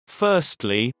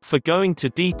Firstly, for going to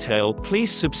detail,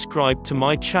 please subscribe to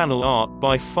my channel Art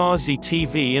by Farzi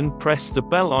TV and press the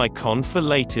bell icon for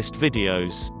latest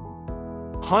videos.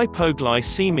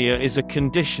 Hypoglycemia is a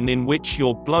condition in which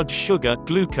your blood sugar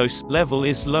glucose level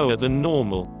is lower than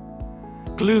normal.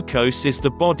 Glucose is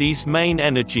the body's main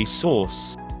energy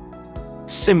source.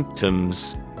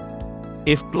 Symptoms: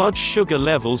 if blood sugar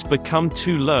levels become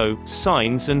too low,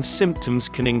 signs and symptoms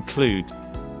can include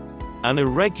an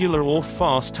irregular or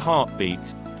fast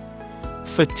heartbeat,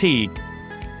 fatigue,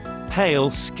 pale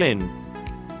skin,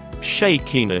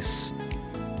 shakiness,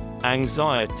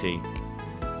 anxiety,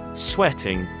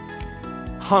 sweating,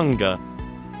 hunger,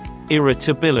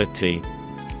 irritability,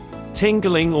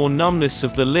 tingling or numbness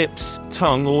of the lips,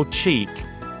 tongue or cheek.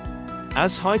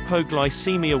 As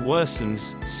hypoglycemia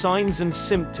worsens, signs and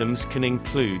symptoms can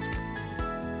include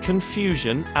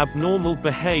confusion, abnormal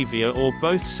behavior or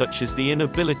both, such as the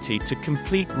inability to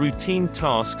complete routine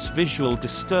tasks, visual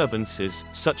disturbances,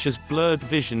 such as blurred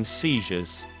vision,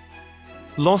 seizures,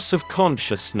 loss of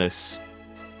consciousness.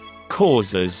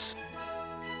 Causes: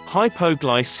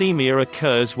 hypoglycemia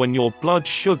occurs when your blood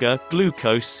sugar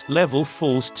glucose level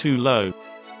falls too low.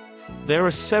 There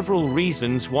are several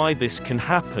reasons why this can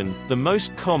happen. The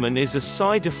most common is a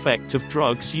side effect of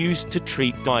drugs used to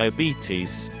treat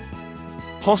diabetes.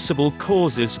 Possible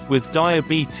causes: with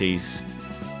diabetes.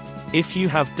 If you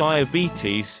have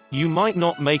diabetes, you might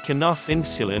not make enough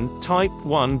insulin, type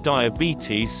 1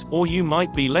 diabetes, or you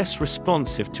might be less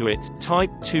responsive to it,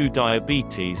 type 2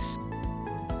 diabetes.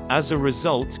 As a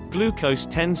result, glucose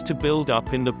tends to build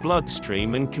up in the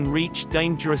bloodstream and can reach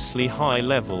dangerously high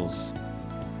levels.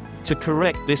 To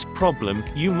correct this problem,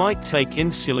 you might take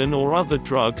insulin or other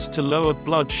drugs to lower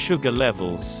blood sugar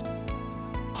levels.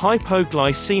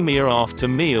 Hypoglycemia after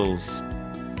meals.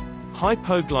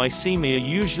 Hypoglycemia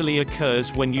usually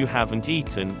occurs when you haven't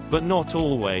eaten, but not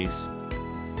always.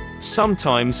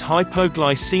 Sometimes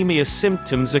hypoglycemia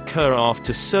symptoms occur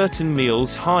after certain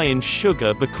meals high in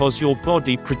sugar because your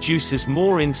body produces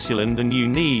more insulin than you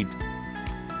need.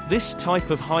 This type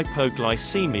of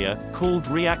hypoglycemia, called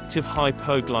reactive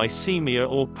hypoglycemia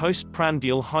or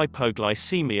postprandial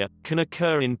hypoglycemia, can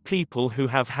occur in people who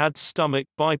have had stomach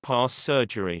bypass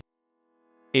surgery.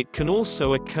 It can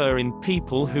also occur in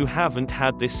people who haven't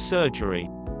had this surgery.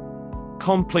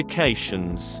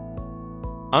 Complications: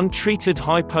 untreated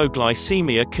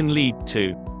hypoglycemia can lead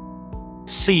to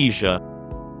seizure,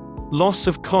 loss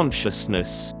of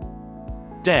consciousness,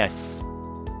 death.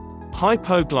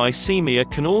 Hypoglycemia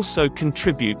can also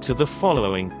contribute to the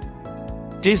following: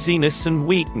 dizziness and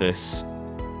weakness,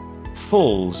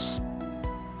 falls,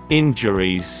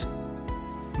 injuries,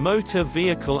 motor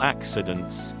vehicle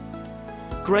accidents,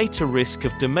 greater risk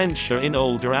of dementia in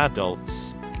older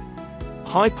adults.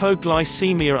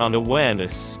 Hypoglycemia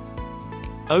unawareness.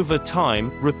 Over time,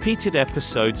 repeated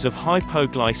episodes of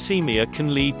hypoglycemia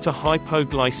can lead to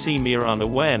hypoglycemia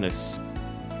unawareness.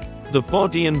 The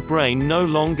body and brain no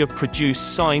longer produce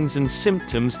signs and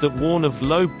symptoms that warn of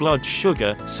low blood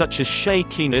sugar, such as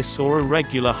shakiness or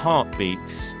irregular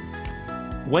heartbeats.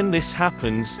 When this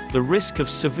happens, the risk of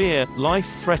severe,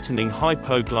 life-threatening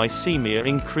hypoglycemia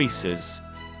increases.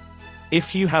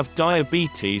 If you have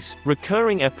diabetes,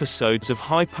 recurring episodes of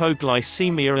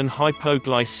hypoglycemia and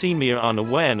hypoglycemia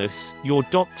unawareness, your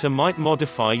doctor might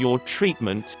modify your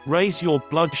treatment, raise your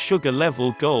blood sugar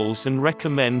level goals and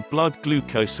recommend blood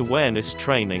glucose awareness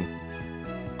training.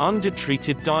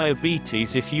 Undertreated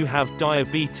diabetes. If you have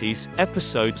diabetes,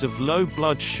 episodes of low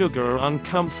blood sugar are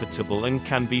uncomfortable and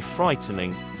can be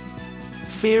frightening.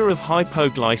 Fear of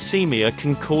hypoglycemia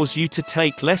can cause you to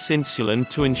take less insulin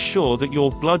to ensure that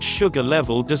your blood sugar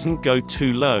level doesn't go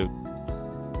too low.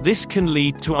 This can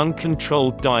lead to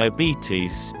uncontrolled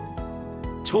diabetes.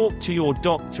 Talk to your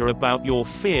doctor about your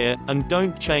fear, and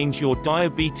don't change your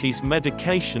diabetes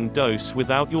medication dose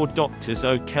without your doctor's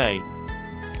okay.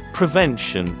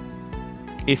 Prevention.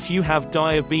 If you have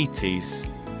diabetes,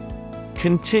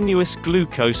 continuous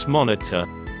glucose monitor.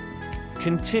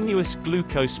 Continuous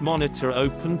glucose monitor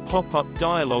open pop-up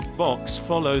dialog box.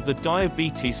 Follow the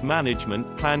diabetes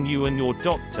management plan you and your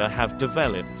doctor have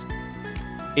developed.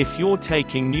 If you're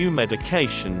taking new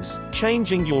medications,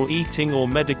 changing your eating or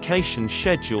medication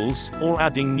schedules, or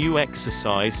adding new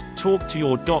exercise, talk to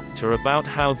your doctor about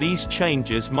how these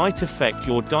changes might affect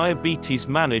your diabetes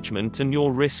management and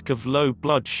your risk of low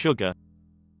blood sugar.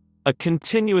 A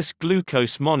continuous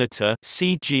glucose monitor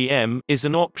 (CGM) is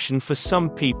an option for some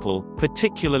people,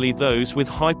 particularly those with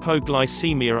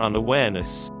hypoglycemia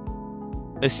unawareness.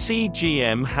 A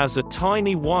CGM has a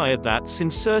tiny wire that's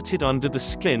inserted under the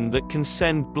skin that can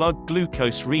send blood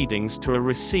glucose readings to a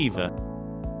receiver.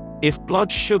 If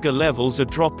blood sugar levels are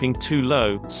dropping too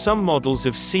low, some models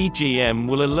of CGM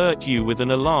will alert you with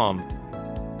an alarm.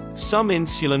 Some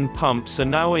insulin pumps are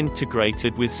now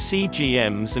integrated with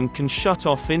CGMs and can shut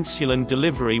off insulin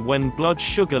delivery when blood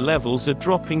sugar levels are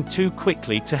dropping too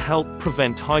quickly to help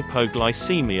prevent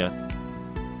hypoglycemia.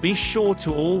 Be sure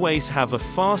to always have a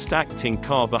fast-acting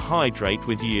carbohydrate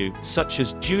with you, such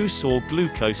as juice or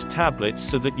glucose tablets,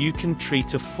 so that you can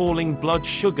treat a falling blood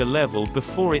sugar level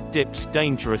before it dips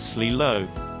dangerously low.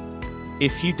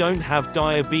 If you don't have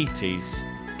diabetes.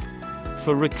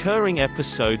 For recurring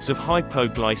episodes of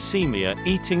hypoglycemia,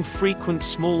 eating frequent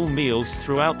small meals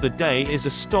throughout the day is a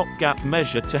stopgap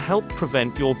measure to help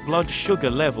prevent your blood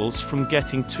sugar levels from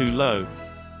getting too low.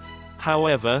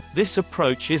 However, this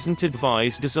approach isn't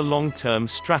advised as a long-term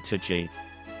strategy.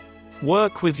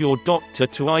 Work with your doctor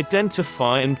to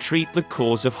identify and treat the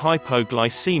cause of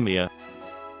hypoglycemia.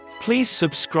 Please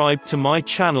subscribe to my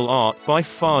channel Art by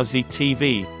Farzi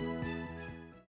TV.